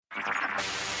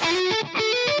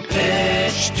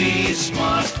HT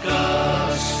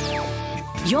Smartcast.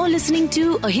 You're listening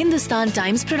to a Hindustan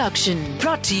Times production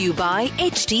brought to you by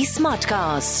HT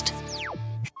Smartcast.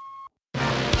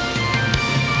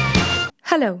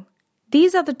 Hello,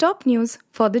 these are the top news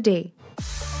for the day.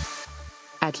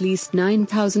 At least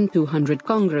 9,200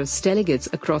 Congress delegates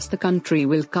across the country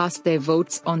will cast their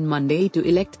votes on Monday to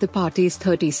elect the party's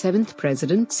 37th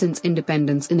president since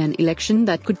independence in an election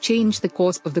that could change the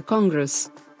course of the Congress.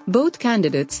 Both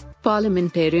candidates,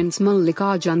 parliamentarians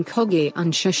Mallikarjun Kharge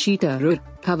and Shashi Tharoor,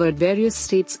 covered various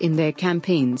states in their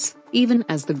campaigns, even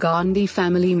as the Gandhi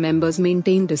family members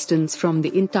maintained distance from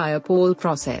the entire poll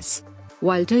process.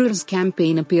 While Tharoor's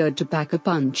campaign appeared to pack a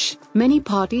punch, many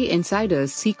party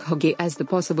insiders see Kharge as the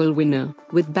possible winner,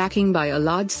 with backing by a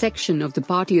large section of the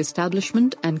party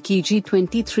establishment and key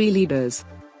G23 leaders.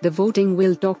 The voting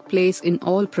will take place in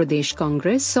all Pradesh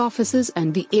Congress offices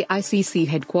and the AICC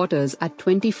headquarters at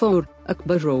 24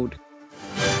 Akbar Road.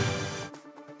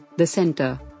 The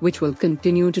centre, which will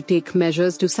continue to take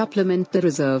measures to supplement the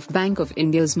Reserve Bank of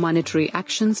India's monetary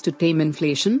actions to tame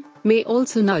inflation, may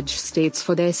also nudge states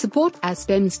for their support as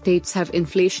 10 states have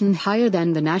inflation higher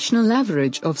than the national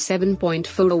average of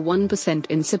 7.41%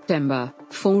 in September,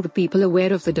 4 people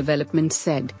aware of the development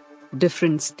said.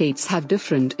 Different states have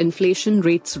different inflation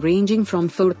rates ranging from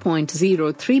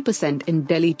 4.03% in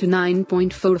Delhi to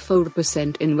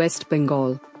 9.44% in West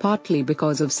Bengal, partly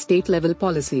because of state-level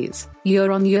policies.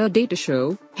 Year-on-year data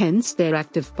show, hence their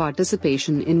active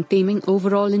participation in taming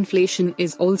overall inflation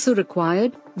is also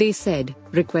required, they said,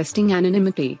 requesting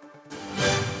anonymity.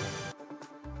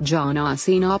 Jana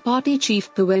Sena Party Chief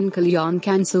Pawan Kalyan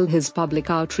cancelled his public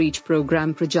outreach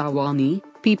program Prajavani,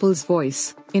 People's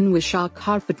Voice, in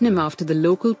Visakhapatnam after the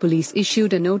local police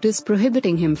issued a notice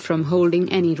prohibiting him from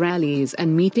holding any rallies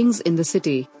and meetings in the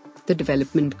city. The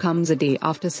development comes a day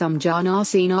after some Jana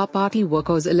Sena Party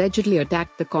workers allegedly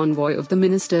attacked the convoy of the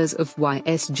ministers of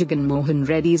Y.S. Jagan Mohan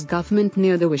Reddy's government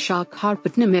near the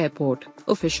Visakhapatnam airport,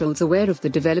 officials aware of the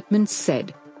developments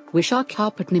said.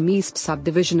 Visakhapatnam East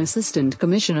Subdivision Assistant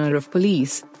Commissioner of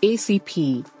Police,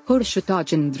 ACP, Harshita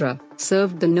Chandra,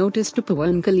 served the notice to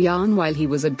Pawan Kalyan while he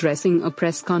was addressing a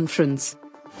press conference.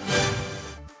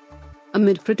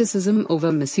 Amid criticism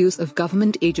over misuse of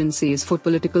government agencies for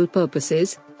political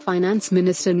purposes, Finance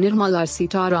Minister Nirmala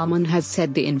Sitharaman has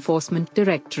said the Enforcement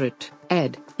Directorate,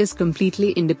 ED, is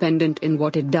completely independent in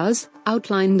what it does,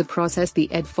 outlined the process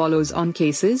the ED follows on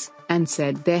cases, and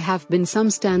said there have been some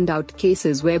standout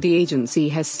cases where the agency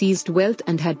has seized wealth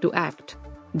and had to act.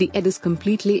 The ED is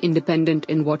completely independent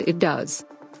in what it does.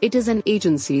 It is an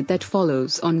agency that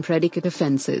follows on predicate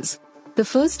offences. The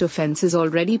first offence is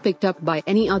already picked up by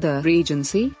any other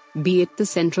agency, be it the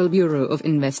Central Bureau of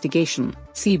Investigation,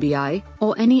 CBI,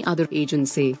 or any other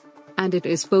agency. And it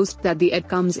is post that the ED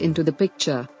comes into the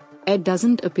picture. ED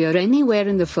doesn't appear anywhere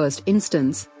in the first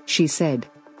instance, she said.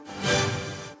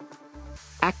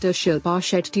 Actor Shilpa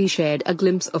Shetty shared a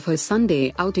glimpse of her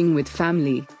Sunday outing with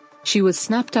family. She was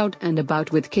snapped out and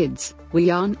about with kids,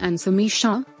 Viyan and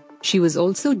Samisha. She was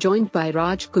also joined by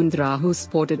Raj Kundra, who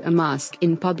sported a mask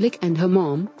in public, and her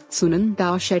mom,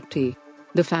 Sunanda Shetty.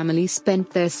 The family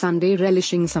spent their Sunday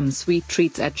relishing some sweet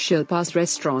treats at Shilpa's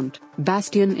restaurant,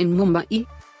 Bastion in Mumbai.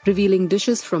 Revealing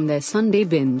dishes from their Sunday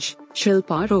binge,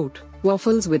 Shilpa wrote,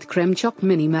 waffles with creme choc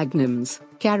mini magnums,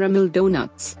 caramel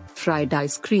donuts, fried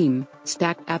ice cream,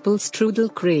 stacked apple strudel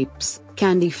crepes,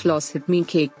 candy floss hit me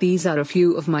cake. These are a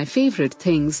few of my favorite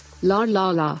things, la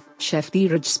la la, Chef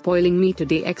Dheeraj spoiling me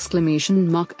today ! At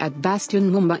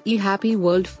Bastion Mumbai. Happy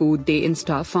World Food Day in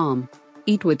Star Farm.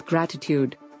 Eat with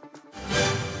gratitude.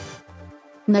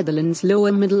 Netherlands'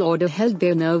 lower middle order held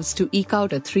their nerves to eke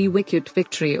out a 3-wicket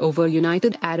victory over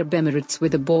United Arab Emirates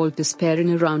with a ball to spare in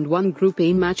a round 1 Group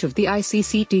A match of the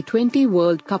ICC T20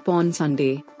 World Cup on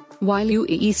Sunday. While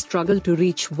UAE struggled to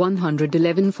reach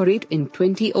 111 for 8 in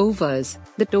 20 overs,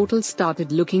 the total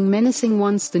started looking menacing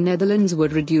once the Netherlands were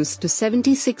reduced to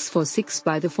 76 for 6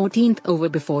 by the 14th over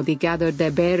before they gathered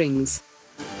their bearings.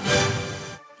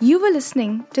 You were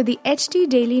listening to the HT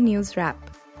Daily News Wrap,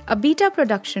 a beta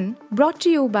production brought to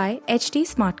you by HT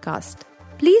Smartcast.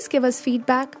 Please give us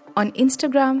feedback on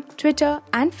Instagram, Twitter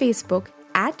and Facebook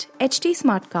at HT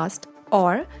Smartcast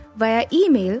or via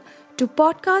email to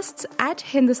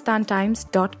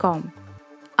podcasts@hindustantimes.com.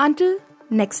 Until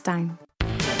next time.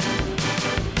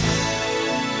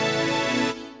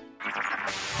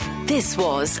 This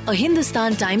was a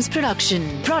Hindustan Times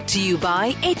production brought to you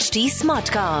by HT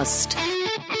Smartcast.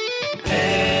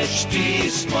 HT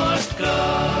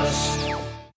Smartcast.